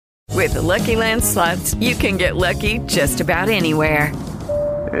With the Lucky Land Slots, you can get lucky just about anywhere.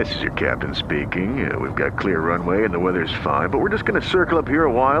 This is your captain speaking. We've got clear runway and the weather's fine, but we're just going to circle up here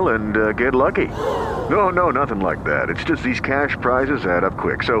a while and get lucky. No, nothing like that. It's just these cash prizes add up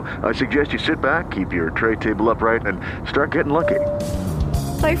quick. So I suggest you sit back, keep your tray table upright, and start getting lucky.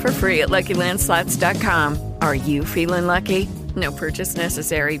 Play for free at LuckyLandSlots.com. Are you feeling lucky? No purchase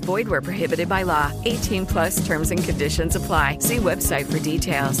necessary. Void where prohibited by law. 18 plus terms and conditions apply. See website for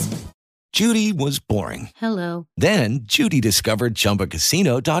details. Judy was boring. Hello. Then Judy discovered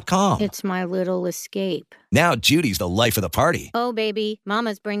ChumbaCasino.com. It's my little escape. Now Judy's the life of the party. Oh, baby,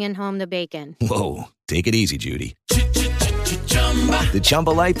 mama's bringing home the bacon. Whoa, take it easy, Judy. The Chumba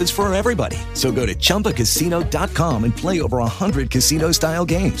life is for everybody. So go to ChumbaCasino.com and play over 100 casino-style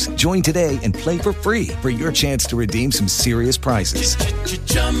games. Join today and play for free for your chance to redeem some serious prizes.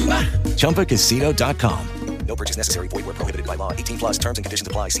 ChumbaCasino.com. No purchase necessary. Void where prohibited by law. 18 plus terms and conditions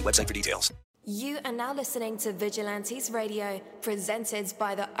apply. See website for details. You are now listening to Vigilantes Radio, presented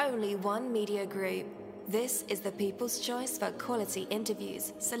by the Only One Media Group. This is the people's choice for quality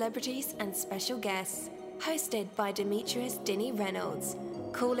interviews, celebrities, and special guests. Hosted by Demetrius Dinny Reynolds.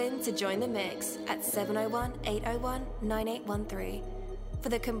 Call in to join the mix at 701-801-9813. For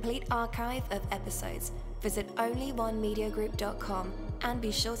the complete archive of episodes, visit onlyonemediagroup.com and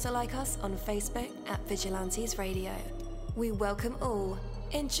be sure to like us on Facebook at Vigilantes Radio. We welcome all.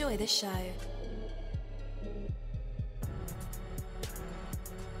 Enjoy the show.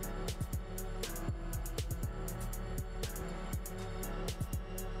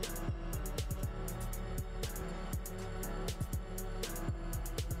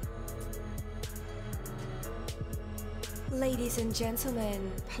 Ladies and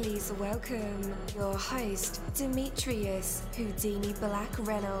gentlemen, please welcome your host, Demetrius Houdini Black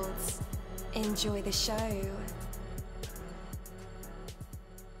Reynolds. Enjoy the show.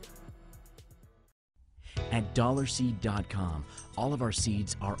 At DollarSeed.com, all of our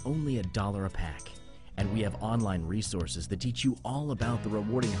seeds are only $1 a pack. And we have online resources that teach you all about the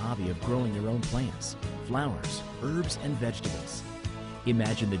rewarding hobby of growing your own plants, flowers, herbs, and vegetables.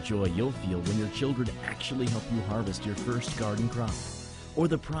 Imagine the joy you'll feel when your children actually help you harvest your first garden crop, or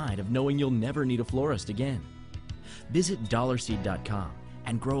the pride of knowing you'll never need a florist again. Visit DollarSeed.com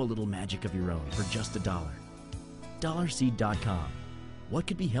and grow a little magic of your own for just $1. DollarSeed.com. What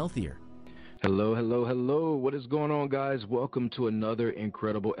could be healthier? Hello. What is going on, guys? Welcome to another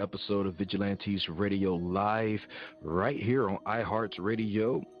incredible episode of Vigilantes Radio Live right here on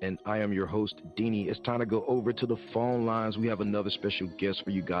iHeartRadio, and I am your host, Deanie. It's time to go over to the phone lines. We have another special guest for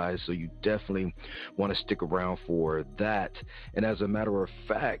you guys, so you definitely want to stick around for that. And as a matter of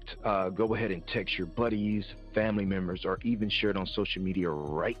fact, go ahead and text your buddies, family members, or even share it on social media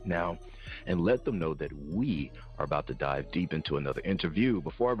right now and let them know that we are about to dive deep into another interview.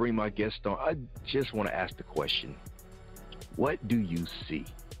 Before I bring my guest on, I just want to ask the question, what do you see?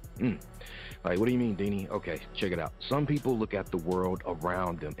 Like, what do you mean, Deanie? Okay, check it out. Some people look at the world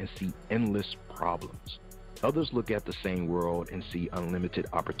around them and see endless problems. Others look at the same world and see unlimited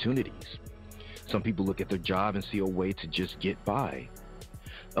opportunities. Some people look at their job and see a way to just get by.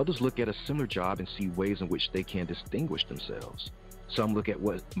 Others look at a similar job and see ways in which they can distinguish themselves. Some look at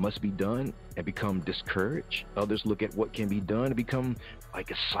what must be done and become discouraged. Others look at what can be done and become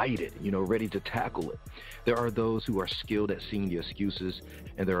excited, ready to tackle it. There are those who are skilled at seeing the excuses,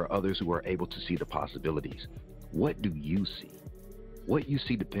 and there are others who are able to see the possibilities. What do you see? What you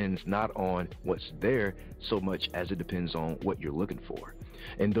see depends not on what's there so much as it depends on what you're looking for.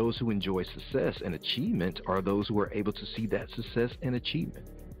 And those who enjoy success and achievement are those who are able to see that success and achievement.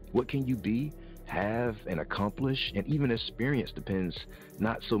 What can you be, have, and accomplish, and even experience depends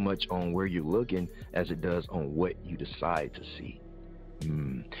not so much on where you're looking as it does on what you decide to see.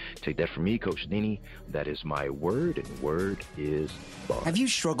 Take that from me, Coach Deanie. That is my word, and word is bond. Have you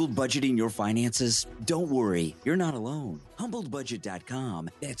struggled budgeting your finances? Don't worry, you're not alone.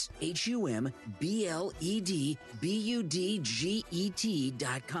 HumbledBudget.com, that's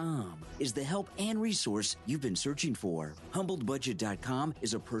HumbledBudget.com, is the help and resource you've been searching for. HumbledBudget.com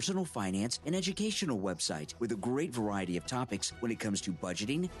is a personal finance and educational website with a great variety of topics when it comes to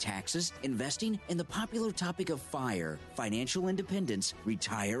budgeting, taxes, investing, and the popular topic of FIRE, financial independence,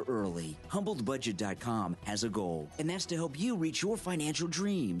 retire early. HumbledBudget.com has a goal, and that's to help you reach your financial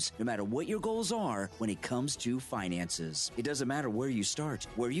dreams, no matter what your goals are when it comes to finances. It doesn't matter where you start,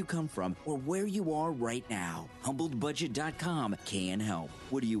 where you come from, or where you are right now. HumbledBudget.com can help.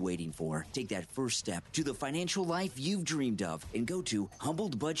 What are you waiting for? Take that first step to the financial life you've dreamed of and go to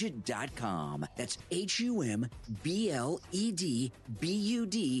HumbledBudget.com. That's HumbledBudget.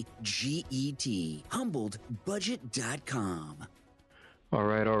 HumbledBudget.com. All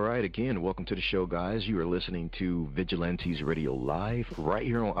right. Again, welcome to the show, guys. You are listening to Vigilantes Radio Live right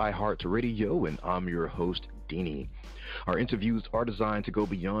here on iHeart Radio, and I'm your host, Deanie. Our interviews are designed to go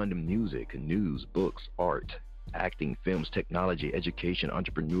beyond music, news, books, art, acting, films, technology, education,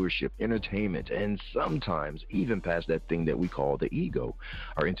 entrepreneurship, entertainment, and sometimes even past that thing that we call the ego.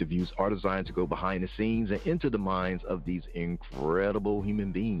 Our interviews are designed to go behind the scenes and into the minds of these incredible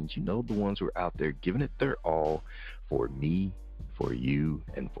human beings. You know, the ones who are out there giving it their all for me, for you,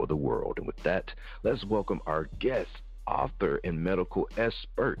 and for the world. And with that, let's welcome our guest, author and medical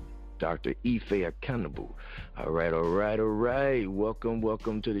expert, Dr. Ife Akannagbu. All right.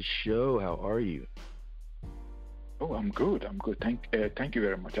 Welcome to the show. How are you? Oh, I'm good. Thank you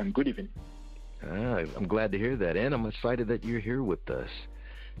very much, and good evening. I'm glad to hear that, and I'm excited that you're here with us.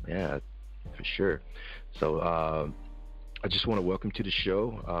 Yeah, for sure. So I just want to welcome to the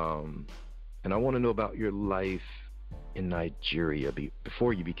show, and I want to know about your life in Nigeria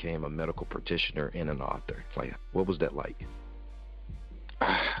before you became a medical practitioner and an author. Like, what was that like?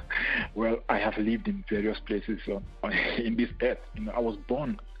 Well, I have lived in various places in this earth. You know, I was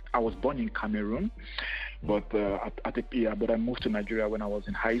born in Cameroon, but but I moved to Nigeria when I was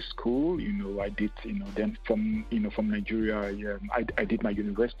in high school. You know, I did. You know, then from Nigeria, I did my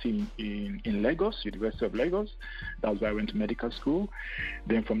university in Lagos, University of Lagos. That was where I went to medical school.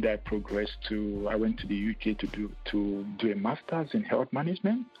 Then from there, I went to the UK to do a master's in health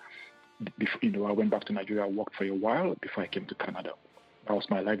management. Before, I went back to Nigeria, worked for a while before I came to Canada. That was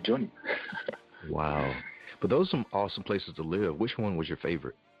my life journey. Wow. But those are some awesome places to live. Which one was your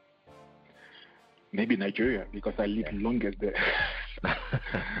favorite? Maybe Nigeria, because I lived longest there.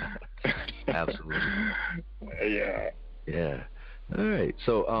 Absolutely. Yeah. All right.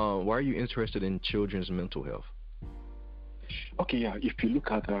 So why are you interested in children's mental health? Okay, yeah. If you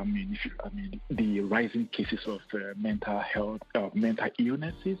look at, the rising cases of mental health, mental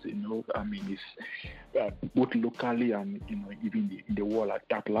illnesses, it's both locally and even in the world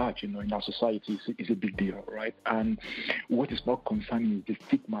at large, in our society, is a big deal, right? And what is more concerning is the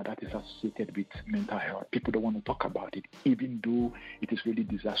stigma that is associated with mental health. People don't want to talk about it, even though it is really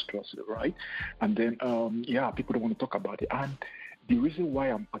disastrous, right? And then, people don't want to talk about it. And the reason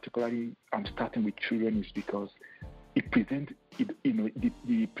why I'm starting with children is because the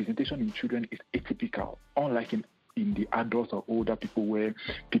presentation in children is atypical, unlike in the adults or older people, where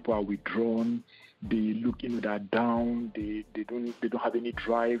people are withdrawn, they look, they're down, they don't have any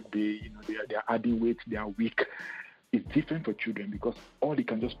drive, they're adding weight, they are weak. It's different for children because all they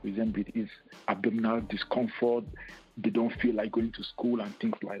can just present with is abdominal discomfort. They don't feel like going to school and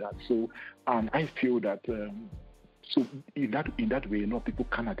things like that. So, I feel that. So in that way, a lot of people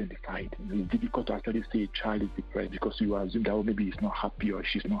can identify it. It's difficult to actually say a child is depressed because you assume that maybe he's not happy or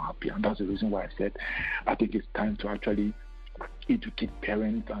she's not happy, and that's the reason why I said I think it's time to actually educate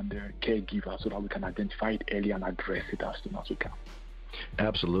parents and their caregivers so that we can identify it early and address it as soon as we can.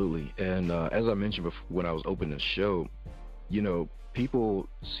 Absolutely, and as I mentioned before, when I was opening the show, people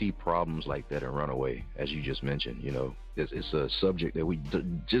see problems like that and run away, as you just mentioned. It's a subject that we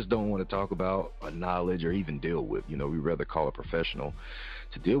just don't want to talk about, knowledge, or even deal with. We'd rather call a professional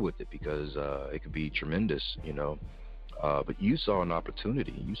to deal with it because it could be tremendous, But you saw an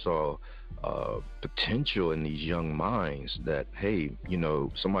opportunity. You saw potential in these young minds that, hey,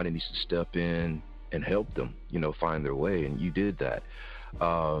 somebody needs to step in and help them, find their way, and you did that.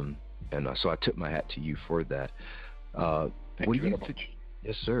 So I tip my hat to you for that. Thank you very much.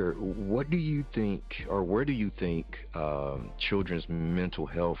 Yes, sir. What do you think, or where do you think children's mental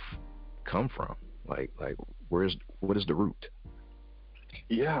health come from? Like, what is the root?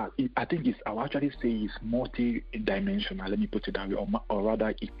 Yeah, I think I'll actually say it's multi-dimensional. Let me put it that way, or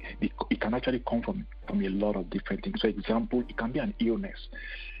rather, it can actually come from a lot of different things. For example, it can be an illness,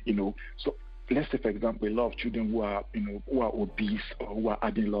 So let's say, for example, a lot of children who are obese or who are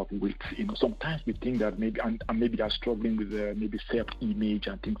adding a lot of weight. Sometimes we think that maybe they're struggling with maybe self-image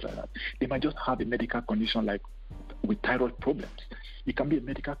and things like that. They might just have a medical condition like with thyroid problems. It can be a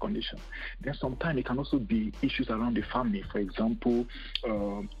medical condition. Then sometimes it can also be issues around the family. For example,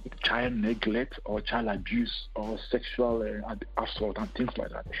 child neglect or child abuse or sexual assault and things like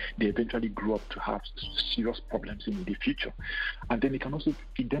that. They eventually grow up to have serious problems in the future. And then it can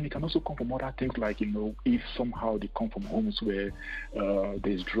also come from other things like, if somehow they come from homes where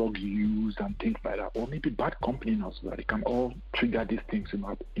there's drug use and things like that, or maybe bad company as well. They can all trigger these things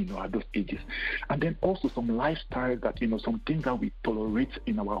at those ages. And then also some lifestyle that, some things that we tolerate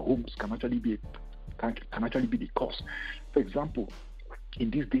in our homes can actually be the cause. For example, in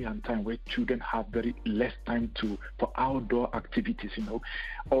this day and time where children have very less time for outdoor activities,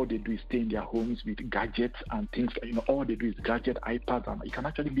 all they do is stay in their homes with gadgets and things, all they do is gadget, iPads, and it can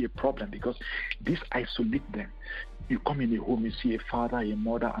actually be a problem because this isolates them. You come in a home, you see a father, a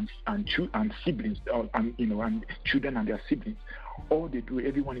mother, and siblings, and children and their siblings. All they do,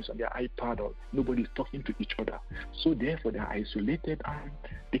 everyone is on their iPad or nobody's talking to each other. So therefore, they're isolated and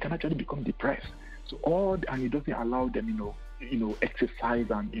they can actually become depressed. And it doesn't allow them, exercise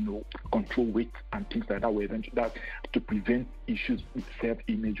and control weight and things like that, to prevent issues with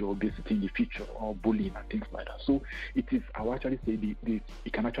self-image or obesity in the future or bullying and things like that. So I will actually say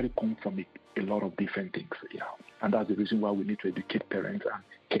it can actually come from a lot of different things, and that's the reason why we need to educate parents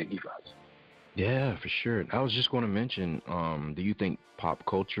and caregivers. Yeah, for sure. I was just going to mention, do you think pop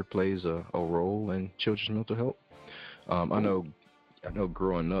culture plays a role in children's mental health? I know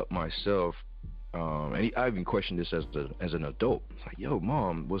growing up myself, and I even questioned this as an adult. It's like, yo,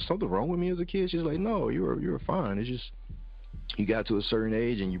 Mom, was something wrong with me as a kid? She's like, no, you were fine. It's just you got to a certain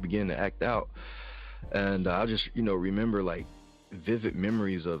age and you begin to act out. And I just, remember like vivid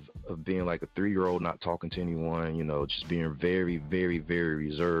memories of being like a 3-year-old, not talking to anyone, just being very, very, very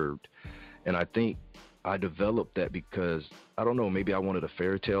reserved. And I think I developed that because, I don't know, maybe I wanted a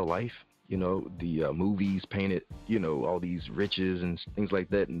fairy tale life. The movies painted, all these riches and things like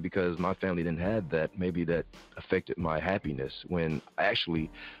that. And because my family didn't have that, maybe that affected my happiness. When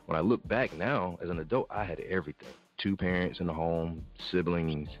I look back now as an adult, I had everything. 2 parents in the home,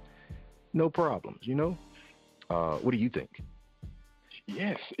 siblings, no problems, What do you think?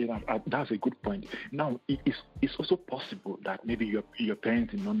 Yes, that's a good point. Now, it's also possible that maybe your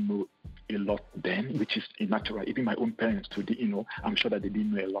parents did not know a lot then, which is natural. Even my own parents today, I'm sure that they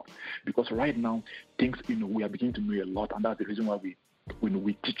didn't know a lot. Because right now, things, we are beginning to know a lot, and that's the reason why we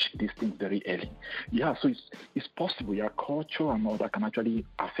teach these things very early. Yeah, so it's possible. Your culture and all that can actually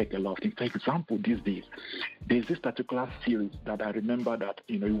affect a lot of things. For example, these days, there's this particular series that I remember that,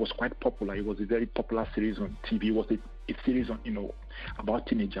 it was quite popular. It was a very popular series on TV. It was a series on, about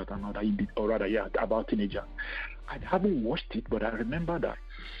teenagers and all that, about teenagers. I haven't watched it, but I remember that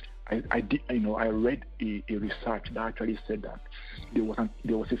I did, I read a research that actually said that there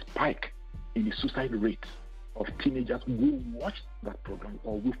was a spike in the suicide rate of teenagers who watch that program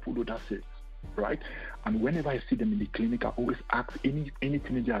or who follow that series, right? And whenever I see them in the clinic, I always ask any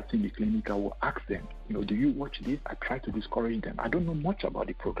teenager I see in the clinic, I will ask them, do you watch this? I try to discourage them. I don't know much about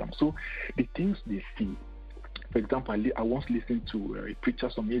the program. So the things they see, for example, I once listened to a preacher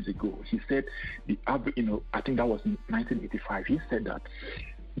some years ago. He said the average, I think that was in 1985. He said that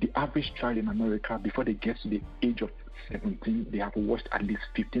the average child in America, before they get to the age of 17, they have watched at least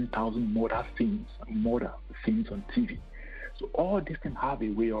 15,000 murder scenes on TV. So all these things have a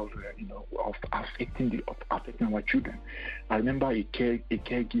way of affecting our children. I remember a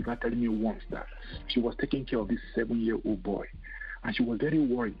caregiver telling me once that she was taking care of this 7-year-old boy, and she was very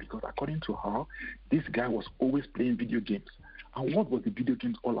worried because, according to her, this guy was always playing video games. And what was the video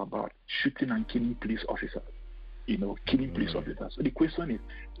games all about? Shooting and killing police officers. Killing police officers. So the question is,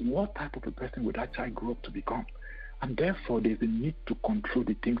 what type of a person would that child grow up to become? And therefore, there's a need to control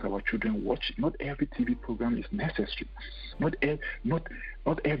the things our children watch. Not every TV program is necessary. Not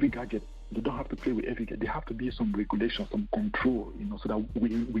every gadget. They don't have to play with every gadget. There have to be some regulation, some control, so that we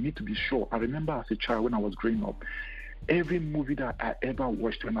need to be sure. I remember as a child when I was growing up, every movie that I ever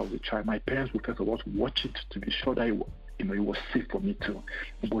watched when I was a child, my parents would first of all watch it to be sure that it was safe for me too.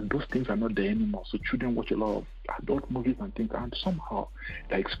 But those things are not there anymore. So children watch a lot of adult movies and things, and somehow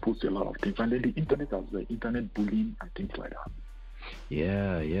they're exposed to a lot of things. And then the internet as well, internet bullying and things like that.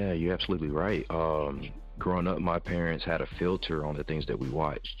 Yeah, you're absolutely right. Growing up, my parents had a filter on the things that we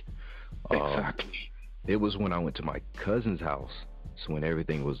watched. Exactly. It was when I went to my cousin's house, so when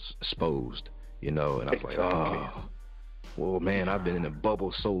everything was exposed, and I was like, oh. Well, man, I've been in a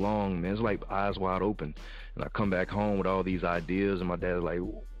bubble so long, man. It's like eyes wide open. And I come back home with all these ideas, and my dad's like,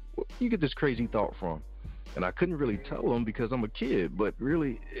 where you get this crazy thought from? And I couldn't really tell him because I'm a kid, but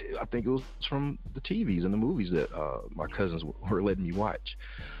really, I think it was from the TVs and the movies that my cousins were letting me watch.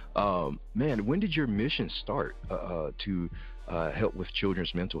 Man, when did your mission start to help with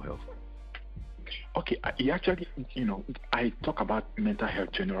children's mental health? Okay, I talk about mental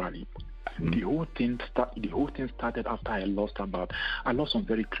health generally. The whole thing started after I lost some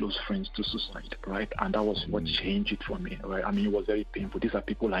very close friends to suicide, right? And that was what changed it for me, right? I mean, it was very painful. These are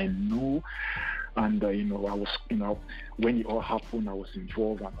people I know, and I was, when it all happened, I was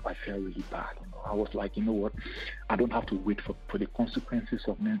involved, and I felt really bad. I was like, you know what? I don't have to wait for the consequences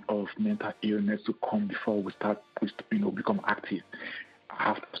of mental illness to come before we start, become active. I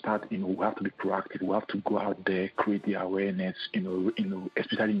have to start, we have to be proactive. We have to go out there, create the awareness,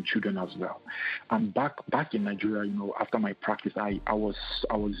 especially in children as well. And back in Nigeria, after my practice, I was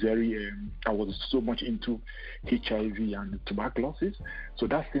so much into HIV and tuberculosis. So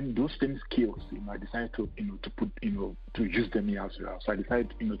those same skills, I decided to use them here as well. So I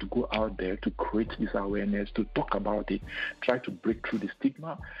decided, to go out there to create this awareness, to talk about it, try to break through the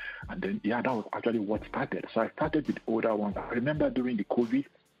stigma, and then that was actually what started. So I started with older ones. I remember during the COVID,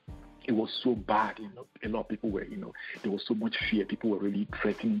 it was so bad, a lot of people were, there was so much fear. People were really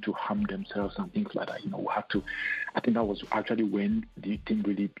threatening to harm themselves and things like that. I think that was actually when the thing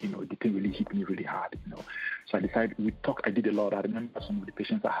really hit me really hard, So I decided, I did a lot. I remember some of the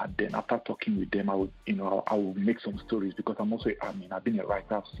patients I had then. After talking with them, I would make some stories because I've been a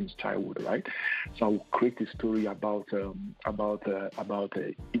writer since childhood, right? So I would create a story about a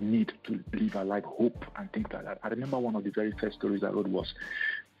need to live a life, hope, and things like that. I remember one of the very first stories I wrote was,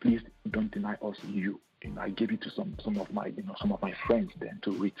 "Please don't deny us you." I gave it to some of my friends then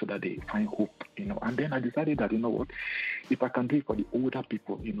to read so that they find hope, And then I decided that, if I can do it for the older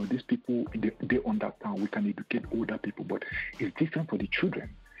people, these people, they understand we can educate older people, but it's different for the children.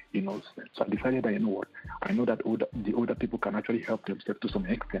 So I decided that, I know that the older people can actually help themselves to some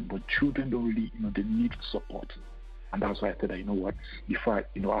extent, but children don't really, they need support. And that's why I said that, before as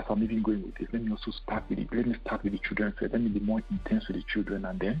I'm even going with this, let me start with the children first. Let me be more intense with the children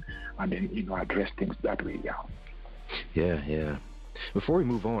and then address things that way. Yeah. Before we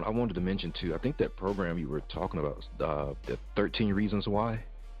move on, I wanted to mention too, I think that program you were talking about, the 13 Reasons Why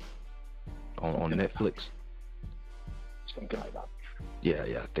on Netflix. Something like that. Yeah,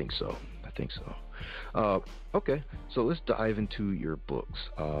 I think so. Okay, so let's dive into your books.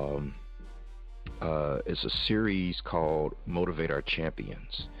 It's a series called Motivate Our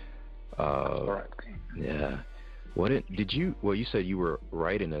Champions. Correct. Yeah. You said you were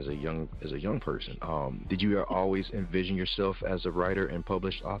writing as a young person. Did you always envision yourself as a writer and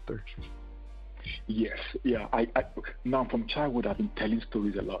published author? Yes. Yeah. I now from childhood I've been telling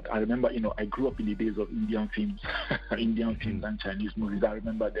stories a lot. I remember, I grew up in the days of Indian films, and Chinese movies. I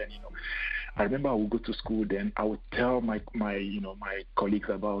remember then, I would go to school then. I would tell my colleagues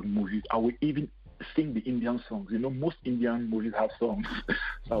about movies. I would even sing the Indian songs. Most Indian movies have songs.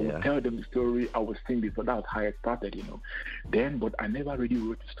 So I would tell them the story. I would sing it. So that's how I started, Then, but I never really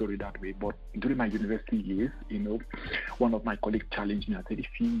wrote the story that way. But during my university years, one of my colleagues challenged me and said,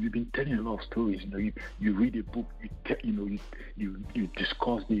 you've been telling a lot of stories. You read a book, you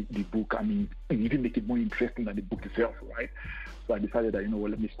discuss the book. You even make it more interesting than the book itself, right? So I decided that,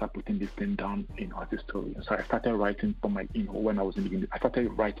 let me start putting this thing down, as a story. So I started writing for when I was I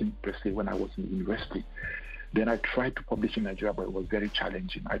started writing per se when I was in university. Then I tried to publish in Nigeria, but it was very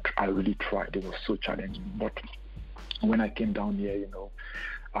challenging. I really tried. It was so challenging. But when I came down here,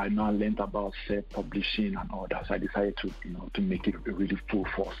 I now learned about self-publishing and all that. So I decided to make it a really full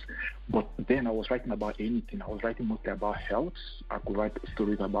force. But then I was writing about anything. I was writing mostly about health. I could write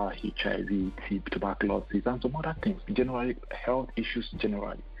stories about HIV, TB, tuberculosis, and some other things. Generally, health issues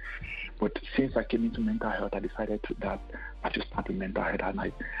generally. But since I came into mental health, I decided that I should start with mental health at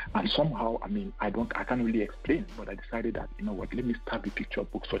night. And somehow, I can't really explain, but I decided that, let me start with picture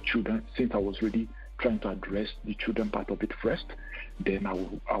books for children. Since I was really trying to address the children part of it first, then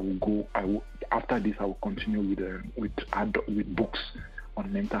after this, I will continue with books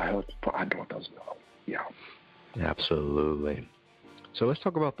on mental health for adults as well. Yeah. Absolutely. So let's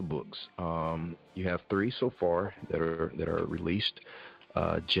talk about the books. You have 3 so far that are released.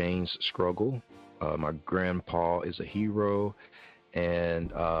 Jane's Struggle, My Grandpa is a Hero, and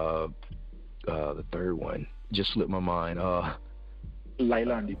the third one just slipped my mind.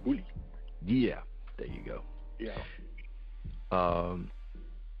 Lila and the Bully. Yeah, there you go. Yeah.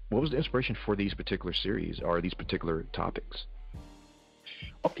 What was the inspiration for these particular series or these particular topics?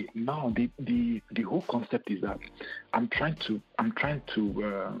 Okay, now the whole concept is that I'm trying to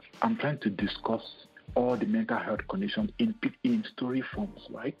discuss all the mental health conditions in story forms,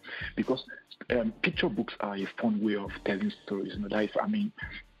 right? Because picture books are a fun way of telling stories.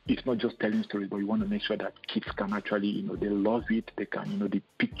 It's not just telling stories, but you want to make sure that kids can actually, they love it. They can, the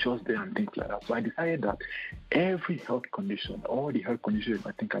pictures there and things like that. So I decided that every health condition, all the health conditions,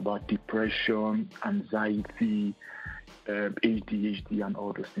 I think about depression, anxiety, ADHD and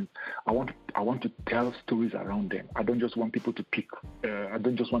all those things. I want to tell stories around them. I don't just want people to pick. I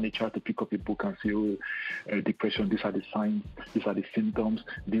don't just want a child to pick up a book and say, depression. These are the signs. These are the symptoms.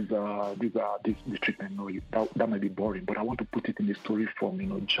 These are the treatment. No, that might be boring. But I want to put it in the story form.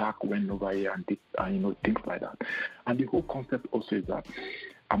 Jack went over here and did, things like that. And the whole concept also is that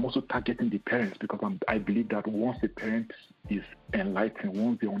I'm also targeting the parents because I believe that once the parent is enlightened,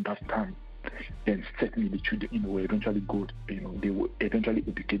 once they understand, then certainly the children, will eventually go, they will eventually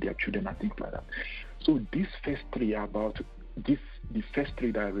educate their children and things like that. So these first three the first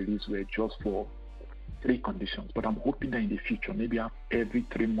three that I released were just for 3 conditions, but I'm hoping that in the future, maybe every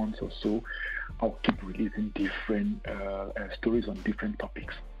 3 months or so, I'll keep releasing different stories on different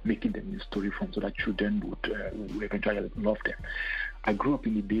topics, making them in story form so that children would eventually love them. I grew up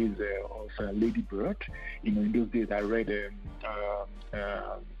in the days of Lady Bird. In those days I read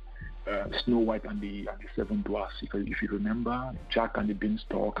Snow White and the Seven Dwarfs. If you remember, Jack and the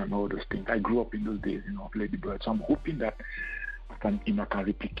Beanstalk and all those things. I grew up in those days, of Lady Bird. So I'm hoping that I can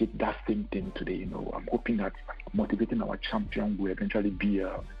replicate that same thing today. I'm hoping that Motivating Our Champion will eventually be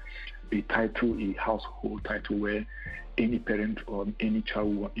a title, a household title where any parent or any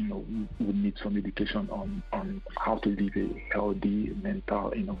child would need some education on how to live a healthy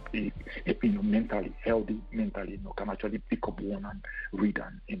mentally healthy, can actually pick up one and read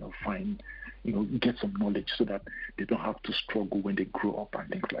and find, get some knowledge so that they don't have to struggle when they grow up and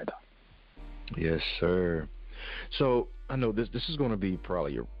things like that. Yes, sir. So I know this is going to be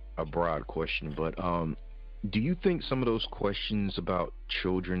probably a broad question, but do you think some of those questions about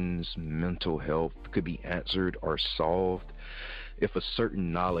children's mental health could be answered or solved if a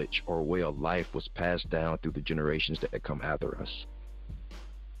certain knowledge or way of life was passed down through the generations that come after us?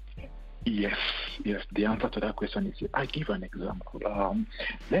 Yes. The answer to that question is, I give an example.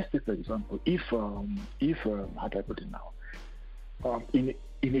 Let's say, for example, if how do I put it now?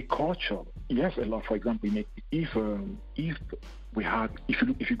 In a culture, yes, a lot. For example, if you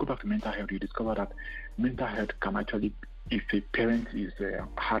go back to mental health, you discover that mental health can actually, if a parent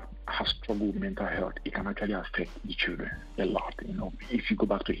has struggled with mental health, it can actually affect the children a lot. If you go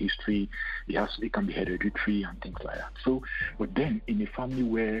back to history, it can be hereditary and things like that. So, but then in a family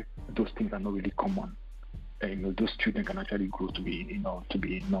where those things are not really common, those children can actually grow to be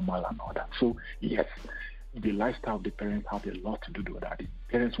normal and all that. So yes, the lifestyle of the parents have a lot to do with that. The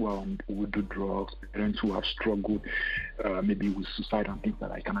parents who do drugs, parents who have struggled maybe with suicide and things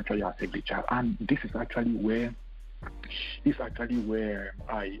like that, can actually affect the child. And this is actually where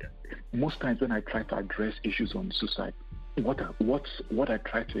I, most times when I try to address issues on suicide, what I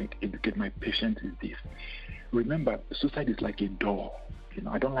try to educate my patients is this. Remember, suicide is like a door.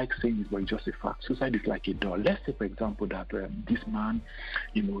 I don't like saying this, but it's just a fact. Suicide is like a door. Let's say, for example, that this man,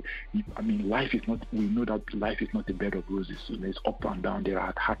 life is not, we know that life is not a bed of roses. It's up and down. There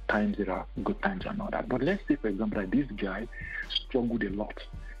are hard times, there are good times and all that. But let's say, for example, that this guy struggled a lot.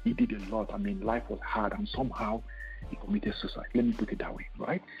 He did a lot. Life was hard, and somehow he committed suicide. Let me put it that way,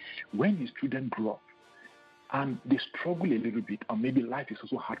 right? When his children grow up and they struggle a little bit, or maybe life is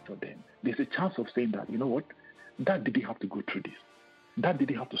also hard for them, there's a chance of saying that, you know what, Dad didn't have to go through this. Dad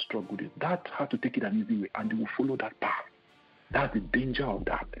didn't have to struggle with it. Dad had to take it an easy way, and they will follow that path. That's the danger of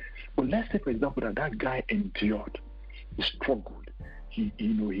that. But let's say, for example, that guy endured, he struggled,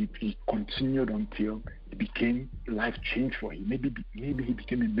 he continued until it became life changed for him. Maybe he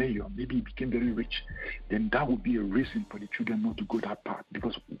became a mayor, maybe he became very rich. Then that would be a reason for the children not to go that path,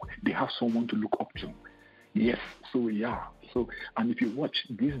 because they have someone to look up to. Yes, so yeah. So, and if you watch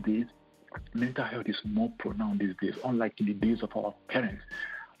these days, mental health is more pronounced these days, unlike in the days of our parents.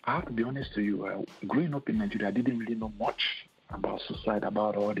 I have to be honest to you, growing up in Nigeria, I didn't really know much about suicide,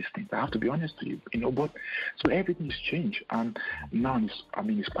 about all these things. I have to be honest to you, but so everything has changed, and now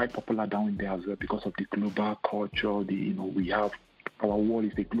it's quite popular down there as well because of the global culture. We have, our world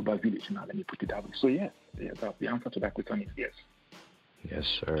is a global village now. Let me put it that way. So yes, the answer to that question is yes. Yes,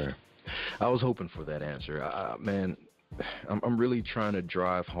 sir. I was hoping for that answer, man. I'm really trying to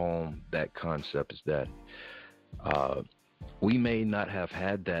drive home that concept is that we may not have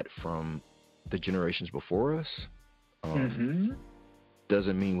had that from the generations before us.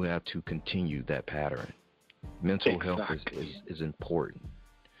 Doesn't mean we have to continue that pattern. Mental health is important.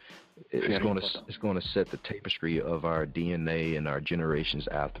 It's going to set the tapestry of our DNA and our generations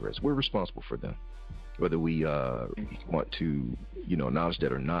after us. We're responsible for them, whether we want to acknowledge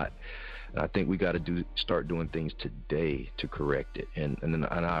that or not. And I think we got to start doing things today to correct it. And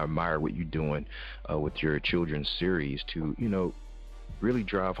I admire what you're doing with your children's series to, really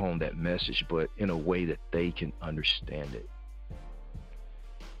drive home that message, but in a way that they can understand it.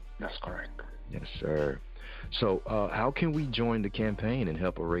 That's correct. Yes, sir. So how can we join the campaign and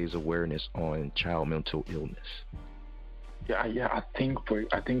help raise awareness on child mental illness? Yeah. I think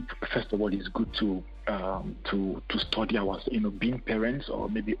first of all, it's good to to study our, being parents or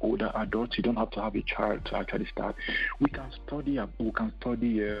maybe older adults. You don't have to have a child to actually start. We can study. We can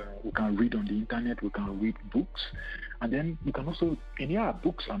read on the internet. We can read books, and then we can also,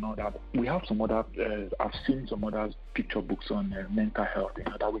 books and all that. We have some other. I've seen some other picture books on mental health,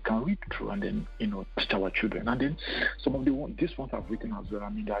 that we can read through and then teach our children. And then some of these ones I've written as well. I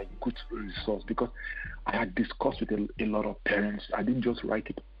mean, they are a good resource because I had discussed with a lot of parents. I didn't just write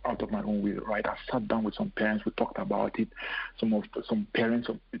it out of my own will, right? I sat down with some parents. We talked about it. Some parents,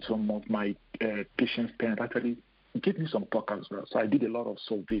 some of my patients' parents actually gave me some talk as well. So I did a lot of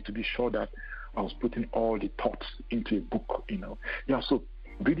survey to be sure that I was putting all the thoughts into a book. So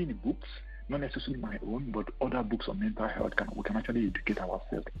reading the books, not necessarily my own, but other books on mental health, we can actually educate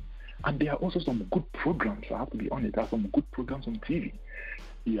ourselves. And there are also some good programs. I have to be honest. There are some good programs on TV.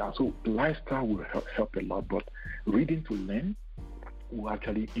 Yeah, so lifestyle will help a lot, but reading to learn will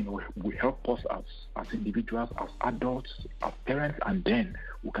actually, will help us as individuals, as adults, as parents, and then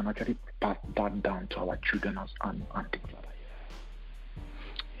we can actually pass that down to our children and things like that.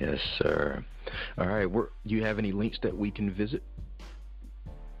 Yes, sir. All right. Do you have any links that we can visit?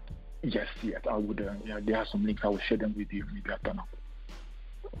 Yes. I would. There are some links. I will share them with you maybe after now.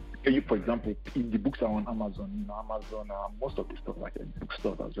 For example, if the books are on Amazon, most of the stuff like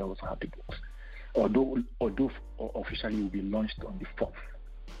bookstores as well also have the books. Although officially will be launched on the 4th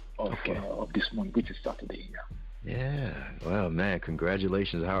of this month, which is Saturday. Yeah. Well, man,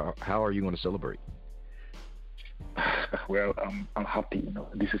 congratulations. How are you going to celebrate? Well, I'm happy.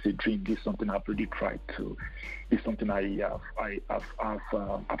 This is a dream. This is something I've really tried to. It's something I've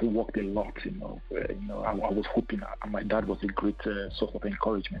worked a lot. I was hoping. My dad was a great source of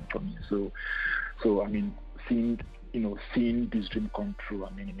encouragement for me. So I mean, seeing this dream come true,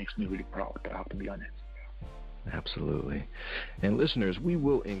 I mean, it makes me really proud. I have to be honest. Absolutely. And listeners, we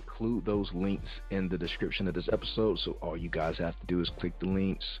will include those links in the description of this episode. So all you guys have to do is click the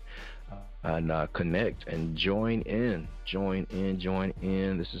links and connect and join in.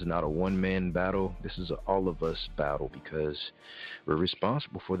 This is not a one-man battle. This is an all of us battle because we're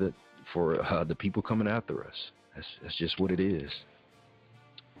responsible for the people coming after us. That's just what it is.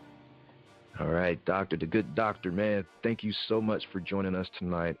 All right, Doctor, the good doctor, man, thank you so much for joining us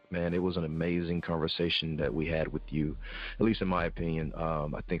tonight. Man, it was an amazing conversation that we had with you, at least in my opinion.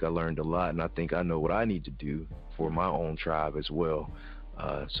 I think I learned a lot, and I think I know what I need to do for my own tribe as well.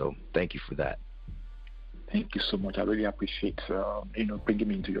 So thank you for that. Thank you so much. I really appreciate, bringing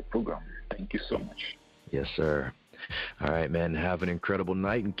me into your program. Thank you so much. Yes, sir. All right, man, have an incredible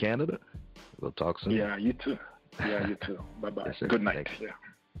night in Canada. We'll talk soon. Yeah, you too. Bye-bye. Yes, good night. Bye.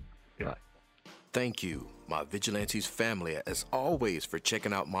 Thank you, my Vigilantes family, as always, for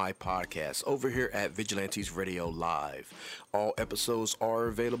checking out my podcast over here at Vigilantes Radio Live. All episodes are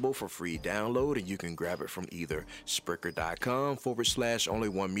available for free download, and you can grab it from either Spreaker.com/Only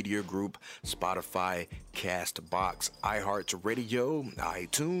One Media Group, Spotify, Castbox, iHeartRadio,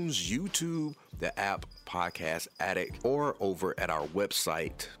 iTunes, YouTube, the app Podcast Addict, or over at our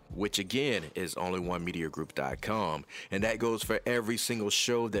website, which again is onlyonemediagroup.com, and that goes for every single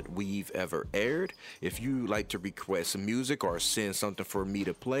show that we've ever aired. If you like to request some music or send something for me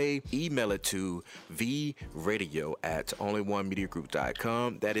to play, email it to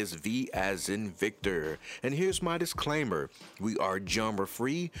vradio@onlyonemediagroup.com. That is V as in Victor. And here's my disclaimer: we are genre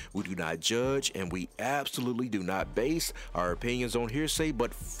free, we do not judge, and we absolutely do not base our opinions on hearsay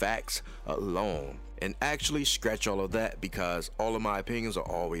but facts alone. And actually, scratch all of that, because all of my opinions are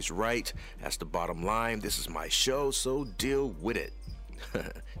always right. That's the bottom line. This is my show, so deal with it.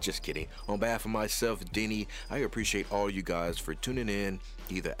 Just kidding. On behalf of myself, Denny, I appreciate all you guys for tuning in,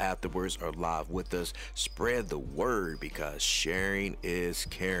 either afterwards or live with us. Spread the word, because sharing is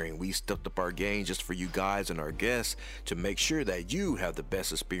caring. We stepped up our game just for you guys and our guests to make sure that you have the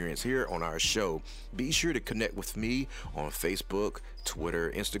best experience here on our show. Be sure to connect with me on Facebook,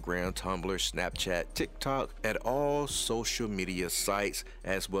 Twitter, Instagram, Tumblr, Snapchat, TikTok, at all social media sites,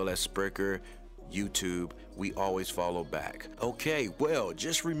 as well as Spreaker, YouTube. We always follow back. Okay, well,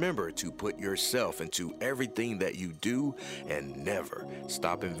 just remember to put yourself into everything that you do and never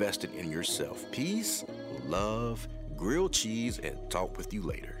stop investing in yourself. Peace, love, grilled cheese, and talk with you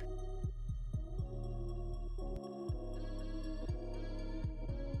later.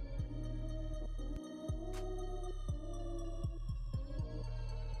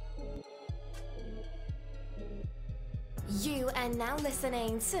 You are now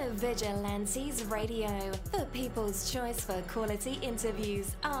listening to Vigilantes Radio, the people's choice for quality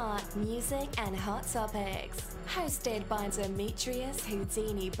interviews, art, music, and hot topics. Hosted by Demetrius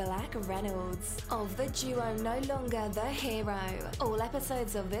Houdini Black Reynolds of the duo No Longer the Hero. All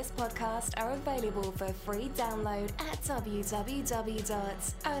episodes of this podcast are available for free download at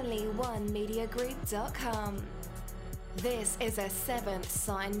www.onlyonemediagroup.com. This is a Seventh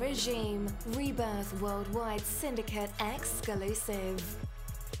Sign Regime Rebirth Worldwide Syndicate exclusive.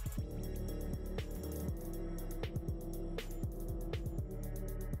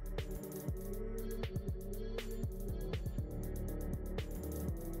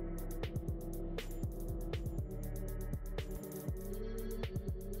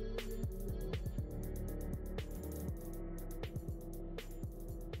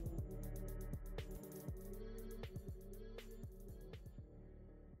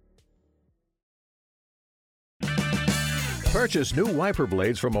 Purchase new wiper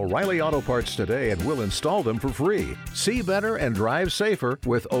blades from O'Reilly Auto Parts today and we'll install them for free. See better and drive safer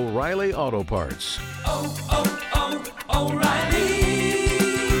with O'Reilly Auto Parts. O'Reilly